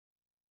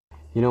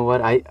You know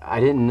what? I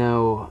didn't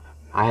know.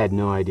 I had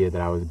no idea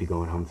that I would be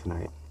going home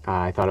tonight.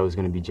 I thought it was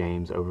going to be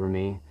James over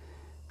me.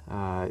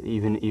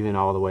 Even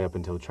all the way up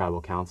until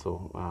tribal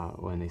council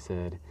when they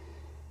said,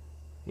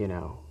 you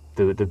know,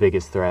 the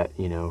biggest threat,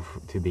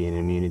 to be an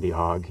immunity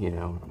hog.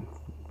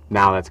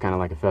 Now that's kind of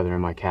like a feather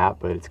in my cap,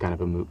 but it's kind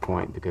of a moot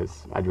point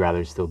because I'd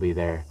rather still be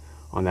there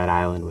on that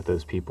island with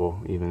those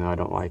people, even though I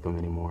don't like them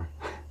anymore,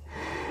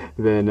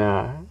 than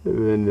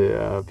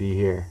to be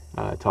here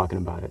talking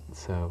about it.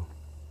 So.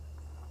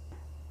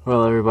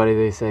 Well, everybody,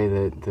 they say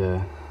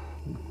that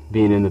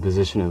being in the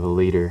position of a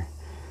leader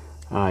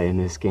in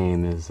this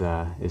game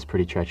is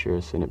pretty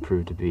treacherous, and it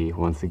proved to be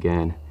once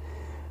again.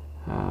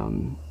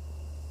 Um,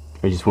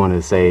 I just wanted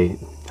to say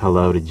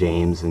hello to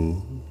James,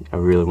 and I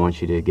really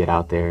want you to get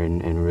out there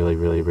and really,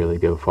 really, really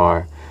go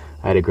far.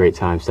 I had a great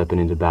time stepping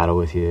into battle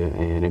with you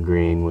and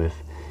agreeing with,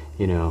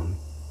 you know,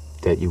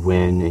 that you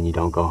win and you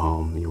don't go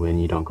home. You win,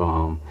 you don't go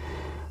home.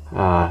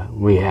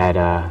 We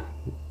had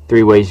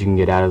 3 ways you can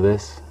get out of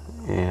this.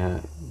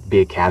 Be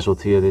a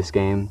casualty of this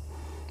game.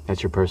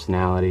 That's your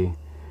personality,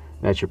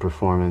 that's your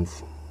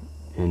performance,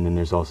 and then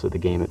there's also the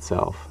game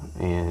itself.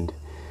 And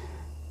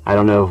I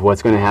don't know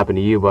what's going to happen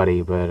to you,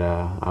 buddy, but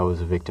I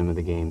was a victim of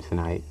the game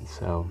tonight.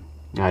 So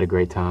I had a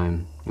great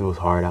time. It was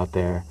hard out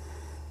there,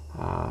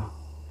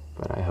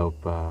 but I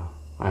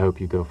hope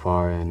you go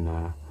far, and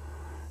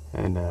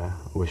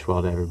wish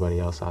well to everybody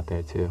else out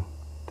there too.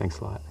 Thanks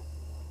a lot.